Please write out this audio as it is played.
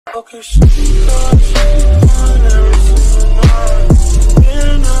What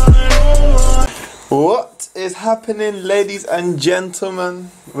is happening, ladies and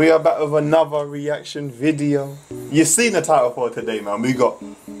gentlemen? We are back with another reaction video. You've seen the title for today, man.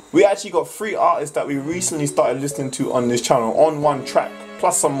 We actually got 3 artists that we recently started listening to on this channel on one track,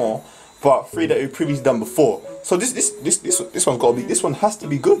 plus some more, but 3 that we've previously done before. So this one's gotta be, this one has to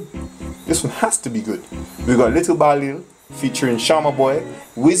be good. This one has to be good. We got Little Baliil featuring Sharma Boy,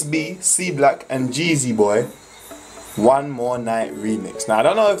 WhizBi Cblack and Jeazy Boy. One More Night remix. Now I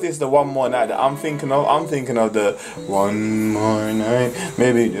don't know if this is the One More Night that I'm thinking of. I'm thinking of the One More Night,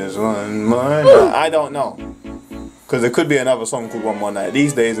 maybe just one more night. I don't know, because there could be another song called One More Night.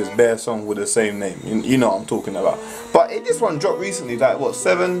 These days it's bare song with the same name. You know what I'm talking about. But this one dropped recently, like what,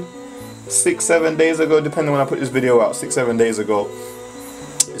 6, 7 days ago, depending when I put this video out. 6, 7 days ago.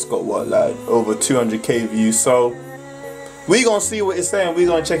 It's got what, like over 200k views. So we gonna see what it's saying. We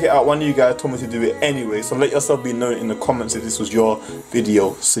gonna check it out. One of you guys told me to do it anyway, so let yourself be known in the comments if this was your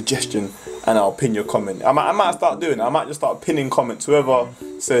video suggestion, and I'll pin your comment. I might start doing it. I might just start pinning comments. Whoever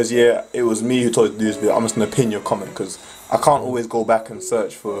says, yeah, it was me who told you to do this video, I'm just gonna pin your comment, because I can't always go back and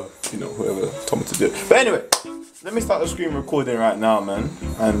search for, you know, whoever told me to do it. But anyway, let me start the screen recording right now, man.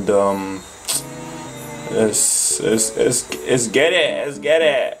 And let's get it. Let's get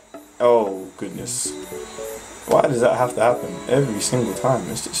it. Oh goodness. Why does that have to happen every single time?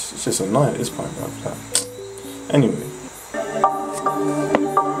 It's just annoying at this point, bro. Anyway.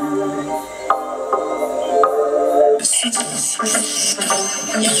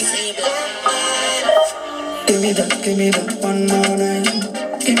 Give me that one more night.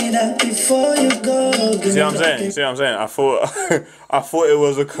 Give me that before you go. See what I'm saying? You see what I'm saying? I thought it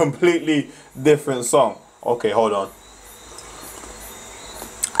was a completely different song. Okay, hold on.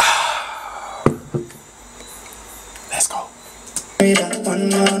 Let's go. Give me that one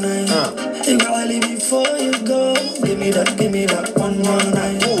more night. Early before you go. Give me that one more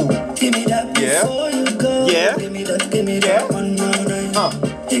night. Ooh. Give me that before you go. Yeah. Give me that one more night.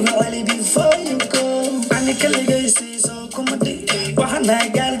 Early before you go. Anikaliga so kumadi.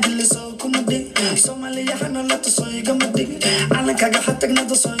 Wahana gal gil so kumadi. Somalia hana lot so yigamadi. Anakaga hatagna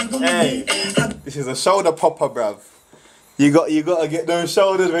so yigamadi. This is a shoulder popper, bruv. You gotta get those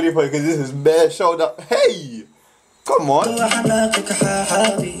shoulders ready for it, because this is bare shoulder. Hey! Come on. Give me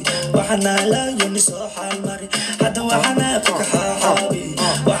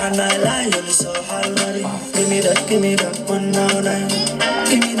that one more night.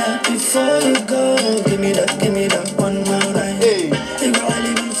 Give me that before you go. Give me that one more night. Hey.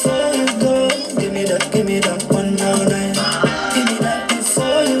 Early before you go. Give me that one more night. Give me that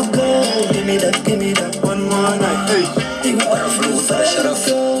before you go. Give me that one more night. Hey.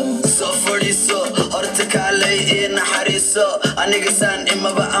 anigasan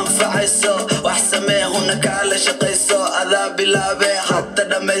imaba anfacayso wax samee huna kala shaqayso adaa bilaabe hatta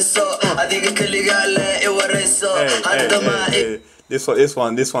dhamayso adiga kaliga le I warayso hadama This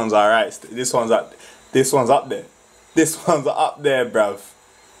one's alright. This one's up there. This one's up there, bruv.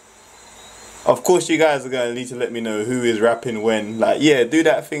 Of course you guys are gonna need to let me know who is rapping when. Like, yeah, do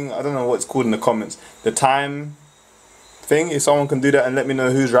that thing, I don't know what it's called in the comments, the time thing. If someone can do that and let me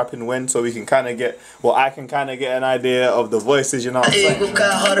know who's rapping when, so we can kind of get, well, I can kind of get an idea of the voices, you know what I'm saying?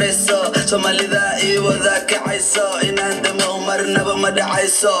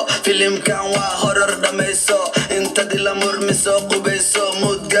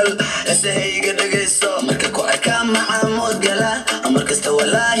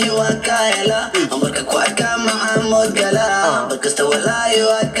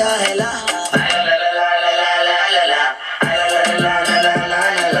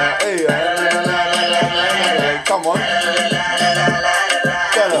 Come on.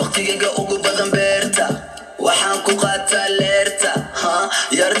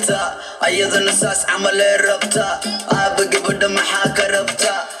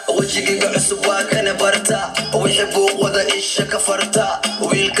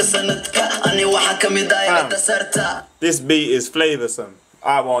 This beat is flavoursome.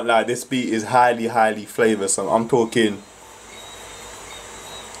 I won't lie, this beat is highly flavoursome.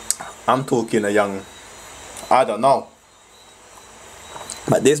 I'm talking a young, I don't know,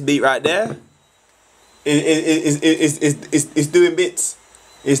 but this beat right there is doing bits.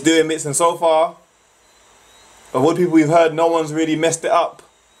 It's doing bits, and so far, of what people we've heard, no one's really messed it up.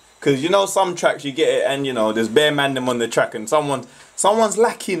 Cause you know some tracks you get it, and you know there's bare man them on the track, and someone's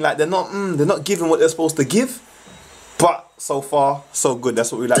lacking, like they're not giving what they're supposed to give. But so far, so good.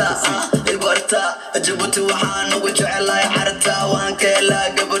 That's what we like to see.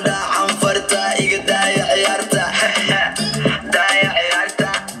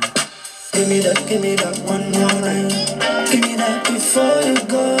 Give me that one more night. Give me that before you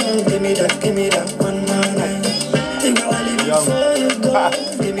go. Give me that one more night. Think early before you go.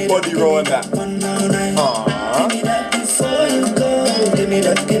 Give me Body rolling that one more night. Give me that before you go. Give me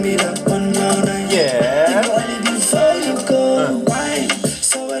that one more night. Yeah. Think early before you go. Wine,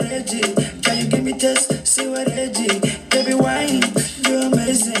 so ready. Can you give me test? See what ready. Baby wine, you're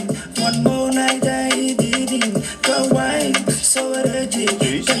amazing. One more night I did it. Go wine, so ready.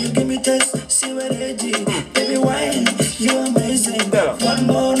 Can you give me test? See what ready. Baby wine, you're amazing. One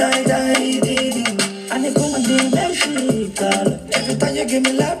more night I did it. And you come and do that shit, girl. Every time you give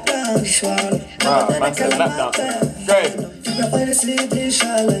me lap dance, swallow. Man said lap dance. Great. You can find a sleep in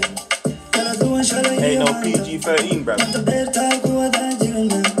Charlotte. Ain't no PG-13, bruv.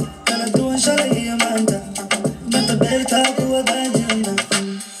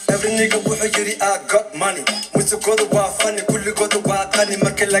 Every nigga wuxuu yiri I got money. Musuqooda waa funny, kulligooda waa qani.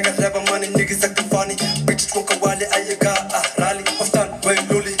 Markii laga reebo money, niggas act funny. Bitches wanka wali ayaga ah rally. Qoftaan way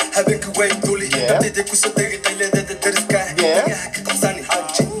luli, habeenkii way duli. Dabtayda ku soo degay qayleedada dariska. Ayaha ka qabsani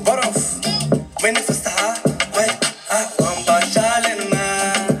haji barof. Manifestaha, way waan baashaalina.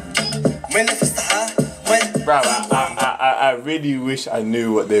 Manifestaha, way. Bro, I really wish I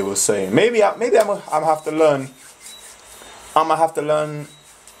knew what they were saying. Maybe I'm have to learn. I'm gonna have to learn.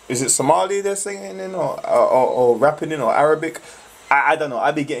 Is it Somali they're singing in, or rapping in, or Arabic? I don't know.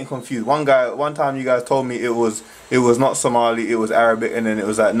 I'd be getting confused. One time you guys told me it was not Somali, it was Arabic, and then it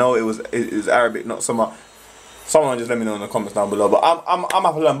was like no, it was Arabic, not Somali. Someone just let me know in the comments down below. But I'm gonna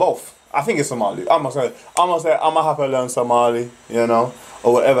have to learn both. I think it's Somali. I'm gonna have to learn Somali, you know,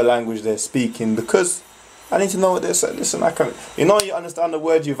 or whatever language they're speaking, because I need to know what they're saying. Listen, you understand the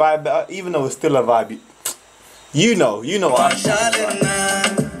words, you vibe better, even though it's still a vibe. You know what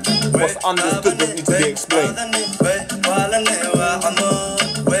what's understood doesn't need to be explained.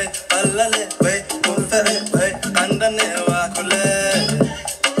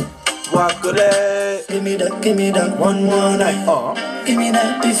 Give me that one more night. Give me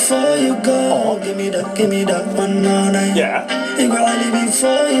that before you go. Give me that one more night. Yeah.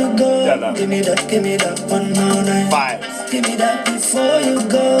 Before you go. Give me that one more night. Vibes. Give me that before you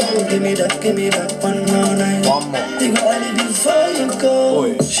go. Give me that one more night. One more. Before you go.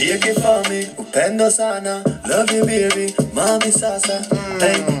 Shake it for me, upendo sana. Love you baby, mommy sasa.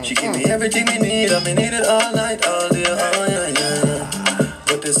 Hey, she give me everything we need. I need it all night, all day, oh yeah.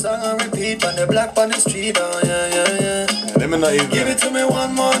 Put this song on repeat on the black on the street, oh yeah. Let me not even. Give it to me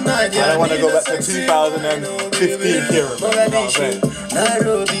one more night, yeah. I don't want to go back to 2015 here.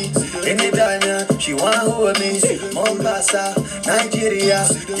 Nairobi, anytime, yeah. She want hold me. Mombasa, Nigeria.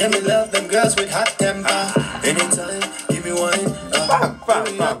 Yeah, me love them girls with hot temper. Anytime, give me wine.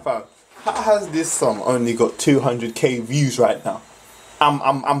 Bam. How has this song only got 200k views right now?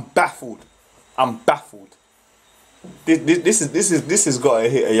 I'm baffled. This has got to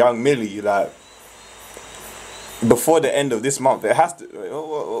hit a young Millie like before the end of this month. It has to.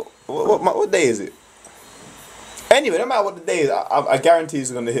 What day is it? Anyway, no matter what the day is, I guarantee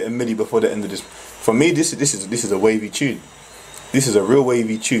it's gonna hit a milli before the end of this. For me, this is a wavy tune. This is a real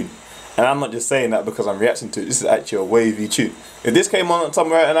wavy tune, and I'm not just saying that because I'm reacting to it. This is actually a wavy tune. If this came on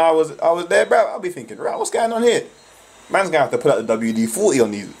somewhere and I was there, bro, I'll be thinking, right, what's going on here? Man's gonna have to put out the WD-40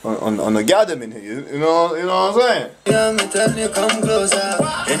 on these on the gathering in here. You know what I'm saying? Yeah, me tell you come closer.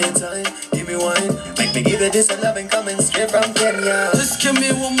 Anytime, give me wine. Make me give you this loving coming straight from Kenya. Just give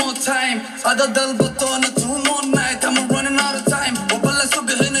me one more time. Other than baton, 2 more night. I'm running out of time. Wabala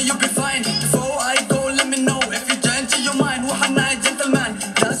subihina, you'll be fine. Before I go, let me know if you change your mind. Wahana gentleman.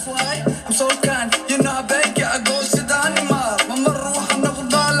 That's why I'm so kind. You know I beg you, I go sit down in my mama ruhana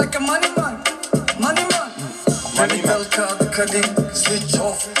wada like a money man. Switch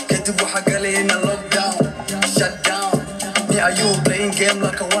off, get the wahagale in a lockdown. Shut down. Me are you playing game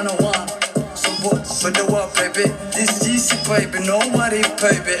like a 101? So the what, baby? This easy, baby. No worry,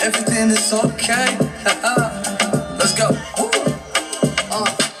 baby. Everything is okay. Let's go.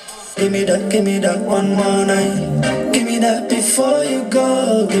 Give me that one more night. Give me that before you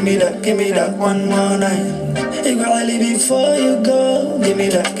go. Give me that one more night. Equally before you go. Give me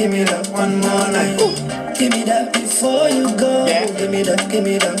that one more night. Give me that before you go. Yeah. Give me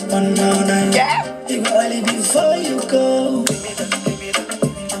that one more night. Yeah. Equally before you go. Give me that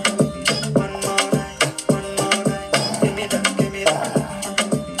one more night. One more night. Give me that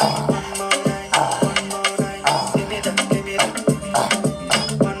one more night. One more night. Give me that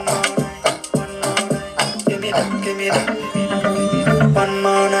one more night. One more night. Give me that one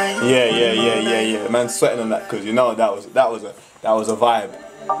more night. Yeah. Man, sweating on that because you know that was a vibe.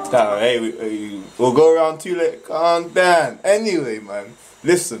 Hey, we'll go around too late. Calm down. Anyway, man,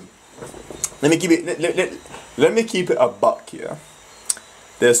 listen. let me keep it. Let me keep it a buck, yeah.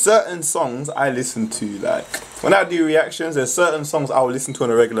 There's certain songs I listen to, like when I do reactions. There's certain songs I will listen to on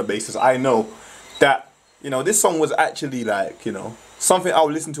a regular basis. I know that, you know, this song was actually like, you know, something I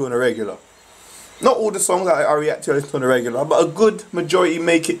would listen to on a regular. Not all the songs I react to I listen to on a regular, but a good majority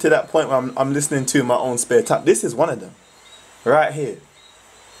make it to that point where I'm listening to in my own spare time. This is one of them, right here.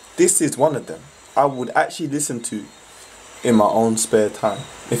 This is one of them I would actually listen to in my own spare time.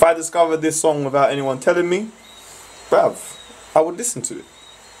 If I discovered this song without anyone telling me, bruv, I would listen to it.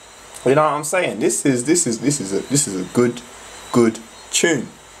 You know what I'm saying? This is a good tune.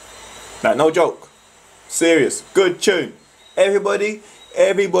 Like, no joke. Serious, good tune. Everybody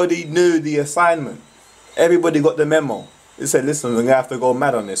knew the assignment. Everybody got the memo. They said, listen, we're gonna have to go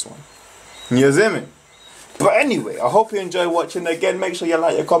mad on this one. You see me? But anyway, I hope you enjoy watching. Again, make sure you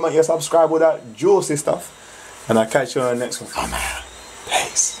like, you comment, you subscribe, all that juicy stuff. And I'll catch you on the next one. Come on.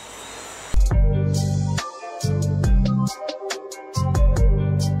 Peace.